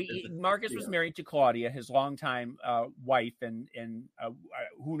Marcus was married to Claudia, his longtime wife, and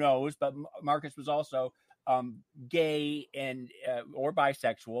who knows? But Marcus was also gay and or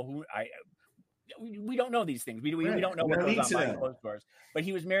bisexual. We don't know these things. We don't know what goes on behind closed doors. But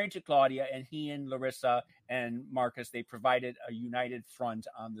he was married to Claudia, and he and Larissa and Marcus, they provided a united front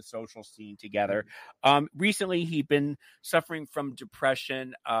on the social scene together. Recently, he'd been suffering from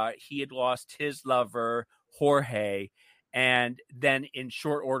depression. He had lost his lover, Jorge, and then in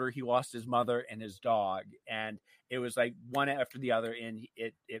short order, he lost his mother and his dog. And it was like one after the other, and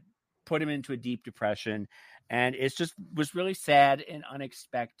it put him into a deep depression. And it just was really sad and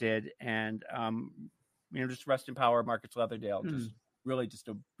unexpected. And, just rest in power, Marcus Leatherdale. Just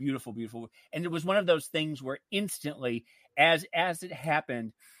a beautiful, beautiful. And it was one of those things where instantly, as it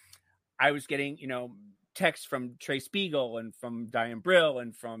happened, I was getting, texts from Trey Spiegel and from Diane Brill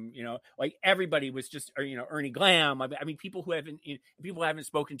and from, like everybody was just, Ernie Glam. I mean, people who haven't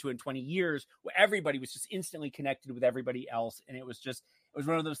spoken to in 20 years, everybody was just instantly connected with everybody else. And it was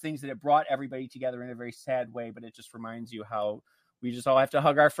one of those things that it brought everybody together in a very sad way, but it just reminds you how we just all have to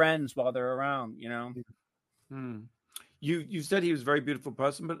hug our friends while they're around, You said he was a very beautiful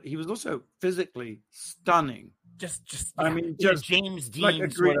person, but he was also physically stunning. Just James Dean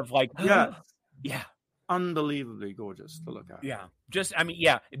like sort of like, yeah. Unbelievably gorgeous to look at. Yeah.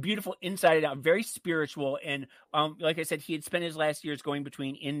 Beautiful inside and out, very spiritual. And like I said, he had spent his last years going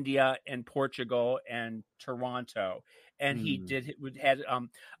between India and Portugal and Toronto. And he had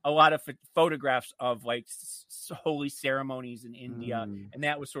a lot of photographs of like holy ceremonies in India. And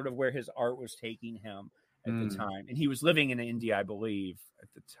that was sort of where his art was taking him at the time. And he was living in India, I believe, at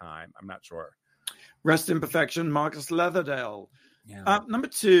the time. I'm not sure. Rest in perfection, Marcus Leatherdale. Yeah. Number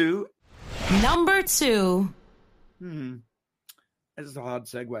 2. This is a hard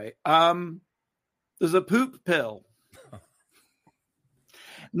segue. There's a poop pill.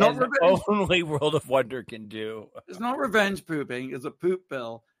 Not revenge. Only World of Wonder can do. It's not revenge pooping. It's a poop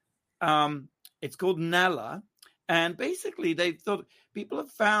pill. It's called Nella. And basically, people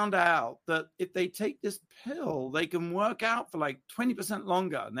have found out that if they take this pill, they can work out for like 20%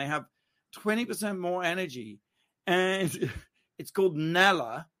 longer, and they have 20% more energy. And it's called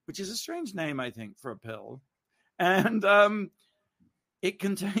Nella, which is a strange name, I think, for a pill. And it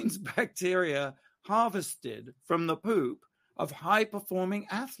contains bacteria harvested from the poop of high-performing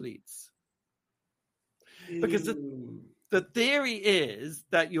athletes. Because the theory is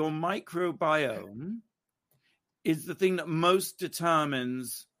that your microbiome is the thing that most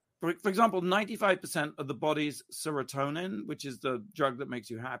determines, for example, 95% of the body's serotonin, which is the drug that makes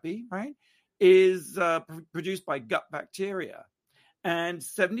you happy, right, is produced by gut bacteria. And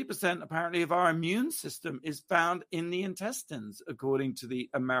 70% apparently of our immune system is found in the intestines, according to the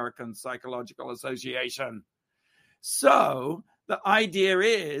American Psychological Association. So the idea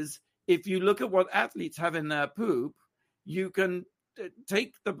is, if you look at what athletes have in their poop, you can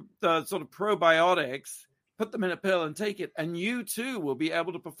take the sort of probiotics, put them in a pill and take it, and you too will be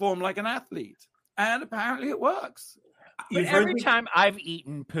able to perform like an athlete. And apparently it works. But every time I've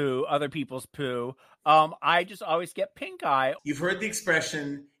eaten poo, other people's poo, I just always get pink eye. You've heard the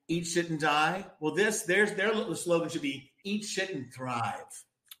expression, eat shit and die. Well, their slogan should be, eat shit and thrive.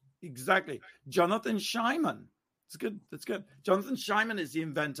 Exactly. Jonathan Scheiman. That's good. Jonathan Scheiman is the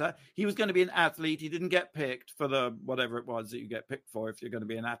inventor. He was going to be an athlete. He didn't get picked for the whatever it was that you get picked for if you're going to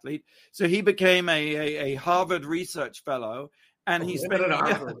be an athlete. So he became a Harvard research fellow, and he spent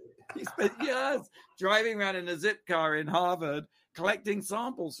He spent years driving around in a zip car in Harvard collecting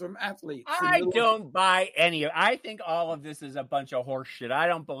samples from athletes. I don't buy any of. I think all of this is a bunch of horse shit. I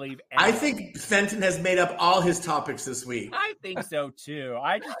don't believe. I think Fenton has made up all his topics this week. I think so too.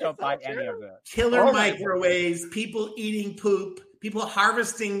 I just don't buy any of it. Killer microwaves, people eating poop, people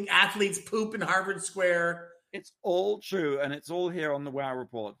harvesting athletes' poop in Harvard Square. It's all true, and it's all here on the Wow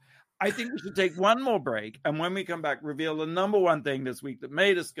Report. I think we should take one more break, and when we come back, reveal the number one thing this week that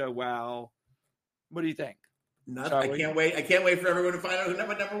made us go wow. What do you think? Nothing. I can't wait. I can't wait for everyone to find out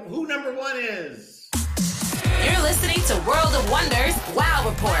who number one is. You're listening to World of Wonders Wow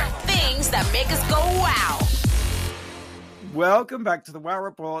Report. Things that make us go wow. Welcome back to the Wow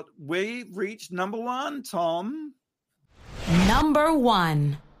Report. We've reached number one, Tom. Number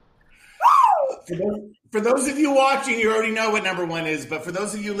one. For those of you watching, you already know what number one is. But for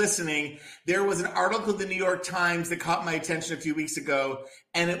those of you listening, there was an article in the New York Times that caught my attention a few weeks ago.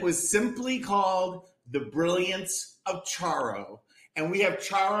 And it was simply called The Brilliance of Charo. And we have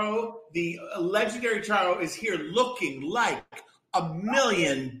Charo, the legendary Charo, is here looking like $1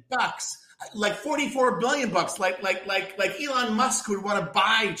 million, like $44 billion, like Elon Musk would want to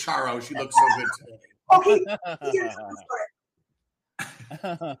buy Charo. She looks so good today. Okay,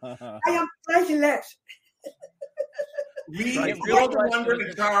 I am priceless. We, World of Wonder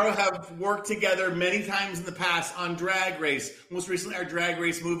and Charo have worked together many times in the past on Drag Race. Most recently, our Drag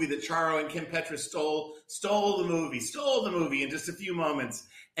Race movie that Charo and Kim Petra stole the movie in just a few moments.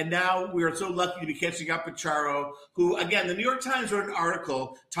 And now we are so lucky to be catching up with Charo, who, again, the New York Times wrote an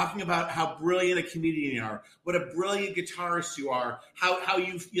article talking about how brilliant a comedian you are, what a brilliant guitarist you are, how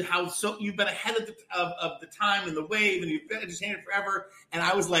you've been ahead of the time and the wave, and you've been entertained forever. And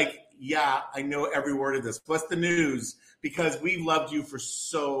I was like, yeah, I know every word of this. What's the news? Because we've loved you for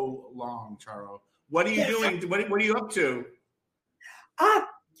so long, Charo. What are you doing? What are you up to? I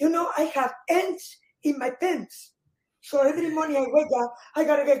have ants in my pants. So every morning I wake up, I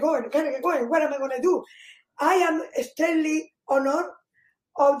gotta get going. What am I gonna do? I am extremely honored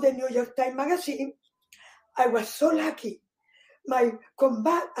of the New York Times Magazine. I was so lucky. My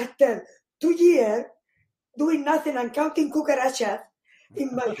comeback after 2 years doing nothing and counting cucarachas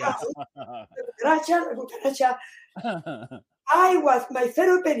in my house. Cucaracha. I was my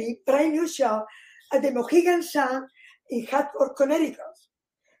third opening brand new show at the Mohegan Sun in Hartford, Connecticut.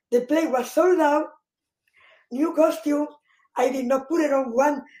 The play was sold out, new costume. I did not put it on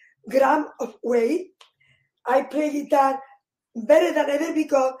 1 gram of weight. I play guitar better than ever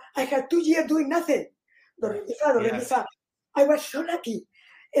because I had 2 years doing nothing. I was so lucky.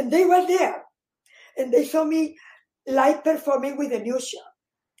 And they were there. And they saw me live performing with a new show.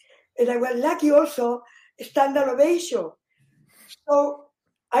 And I was lucky also, standing ovation. So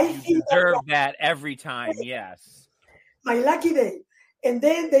I you deserve that every time, yes. My lucky day. And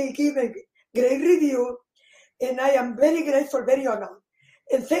then they give a great review, and I am very grateful, very honored.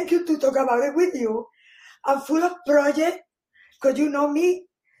 And thank you to talk about it with you. I'm full of projects, because you know me,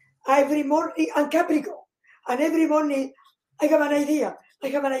 every morning I'm Capricorn. And every morning I have an idea.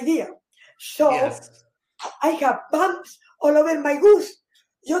 So yes. I have bumps all over my goose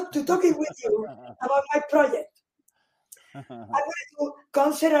just to talking with you about my project. I'm going to do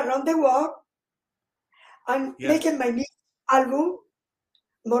concert around the world and making my new album,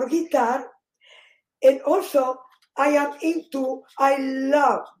 more guitar. And also, I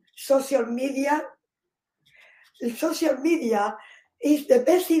love social media. Social media is the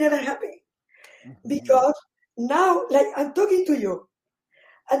best thing ever happened. Because now, like I'm talking to you,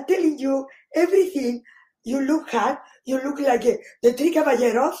 I'm telling you everything. You look hot. You look like the Three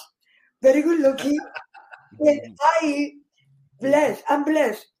Caballeros, very good looking. And I'm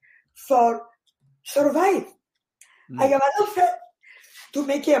blessed for survive. I have an offer to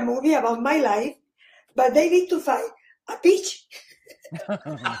make a movie about my life, but they need to find a bitch.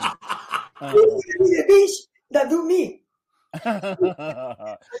 A bitch that do me. I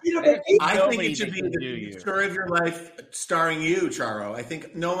think it should be the story of your life starring you, Charo. I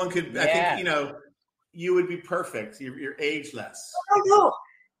think no one could. Yeah. I think you would be perfect. You're ageless. No.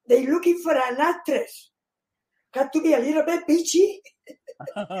 They're looking for an actress. Had to be a little bit bitchy.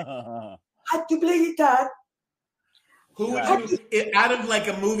 Had to play guitar. Who would you, out of like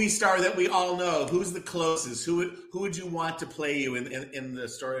a movie star that we all know, who's the closest? Who would you want to play you in the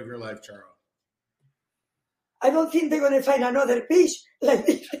story of your life, Charo? I don't think they're going to find another bitch like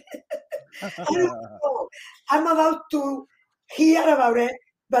this. I don't know. I'm about to hear about it,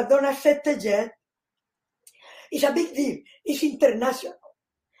 but don't accept it yet. It's a big deal. It's international.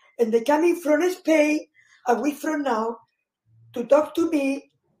 And they're coming from Spain a week from now to talk to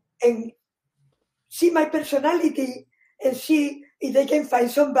me and see my personality and see if they can find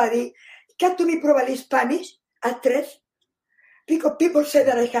somebody, got to be probably Spanish, actress, because people say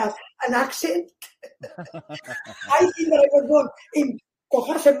that I have an accent. I think that I was born in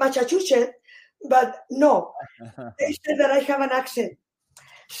Cohasset, Massachusetts, but no, they said that I have an accent.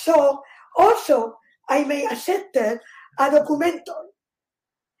 So also, I may accept a documentary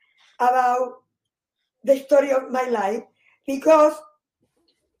about the story of my life, because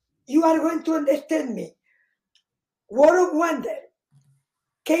you are going to understand me. World of Wonder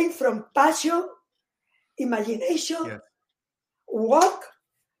came from passion, imagination, work,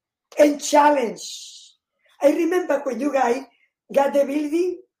 and challenge. I remember when you guys got the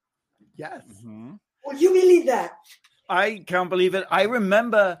building. Yes. Would you believe that? I can't believe it. I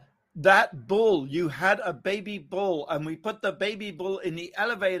remember that bull. You had a baby bull, and we put the baby bull in the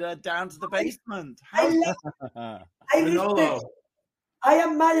elevator down to the basement. I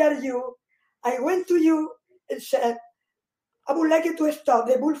admire you. I went to you and said, I would like to start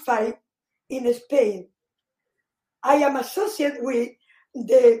the bullfight in Spain. I am associated with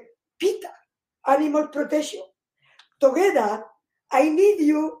the PETA, Animal Protection. Together, I need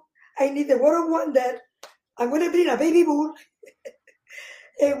you. I need the World of Wonder. I'm going to bring a baby bull.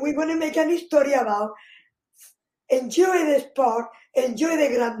 And we're going to make a story about enjoy the sport, enjoy the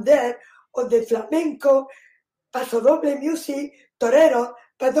grandeur of the flamenco, pasodoble music, torero,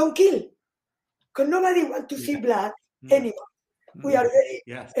 but don't kill. Because nobody wants to see blood anymore. We are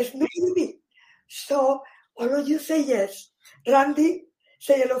very smooth. So all of you say yes. Randy,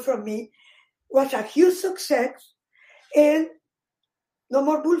 say hello from me. Was a huge success. And no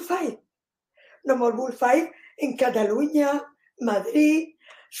more bullfight. No more bullfight in Catalonia, Madrid.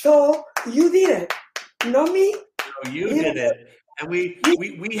 So you did it. Not me. No, you did it. And we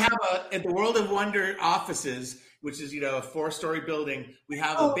have at the World of Wonder offices, which is, a 4-story building, we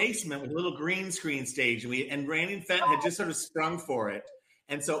have a basement with a little green screen stage. And Randy and Fenton had just sort of sprung for it.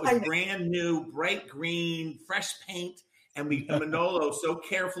 And so it was brand new, bright green, fresh paint. And Manolo so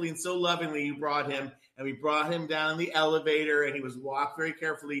carefully and so lovingly, you brought him. And we brought him down the elevator, and he was walked very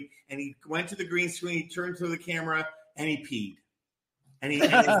carefully. And he went to the green screen, he turned to the camera, and he peed. And it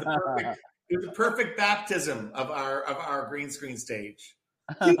was the perfect baptism of our green screen stage.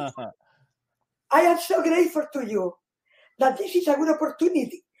 I am so grateful to you that this is a good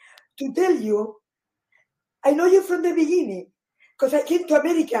opportunity to tell you. I know you from the beginning, because I came to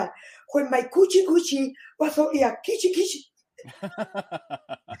America when my coochie was only a kichi.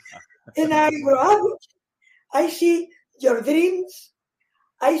 And I grew up. I see your dreams.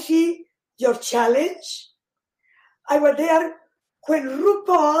 I see your challenge. I was there when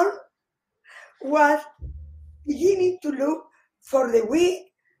RuPaul was beginning to look for the wig,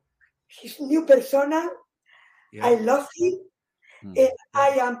 his new persona. I love him. And I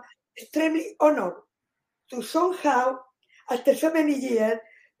am extremely honored to somehow, after so many years,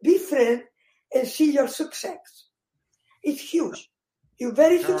 be friends and see your success. It's huge. You're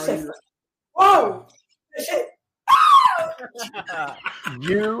very successful. Wow!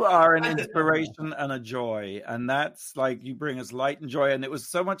 You are an inspiration and a joy, and that's like, you bring us light and joy. And it was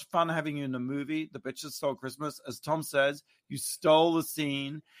so much fun having you in the movie The Bitches Stole Christmas. As Tom says, you stole the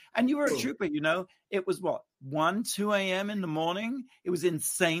scene, and you were a trooper. It was 2 a.m. in the morning. It was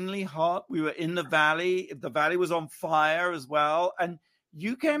insanely hot. We were in the valley. The valley was on fire as well, and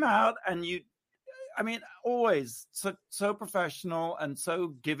you came out, and always so professional and so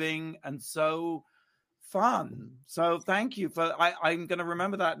giving and so fun. So thank you I'm going to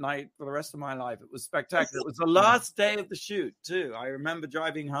remember that night for the rest of my life. It was spectacular. It was the last day of the shoot too. I remember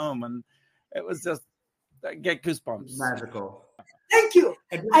driving home, and it was just get goosebumps. Magical. Thank you.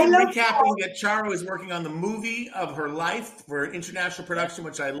 And recapping that Charo is working on the movie of her life for international production,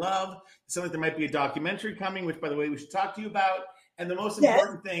 which I love. It sounds like there might be a documentary coming, which, by the way, we should talk to you about. And the most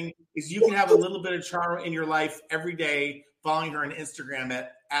important thing is you can have a little bit of Charo in your life every day, following her on Instagram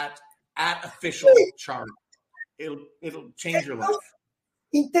at official Charo. It'll change your life.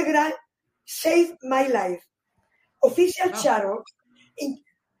 Integral saved my life. Official Charo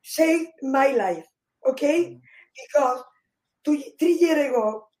saved my life. Okay? Because 3 years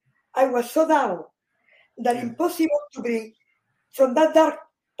ago, I was so down that impossible to bring from that dark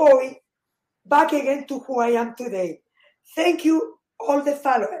point back again to who I am today. Thank you, all the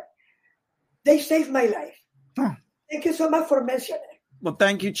followers. They saved my life. Thank you so much for mentioning it. Well,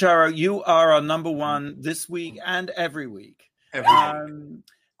 thank you, Charo. You are our number one this week and every week. And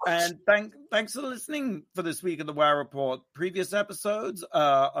thanks for listening for this week of the WOW Report. Previous episodes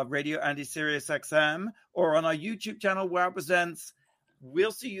of Radio Andy Sirius XM or on our YouTube channel, WOW Presents.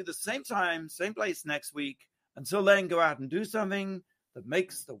 We'll see you the same time, same place next week. Until then, go out and do something that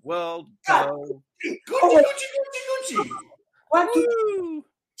makes the world go. Gucci. 1, 2.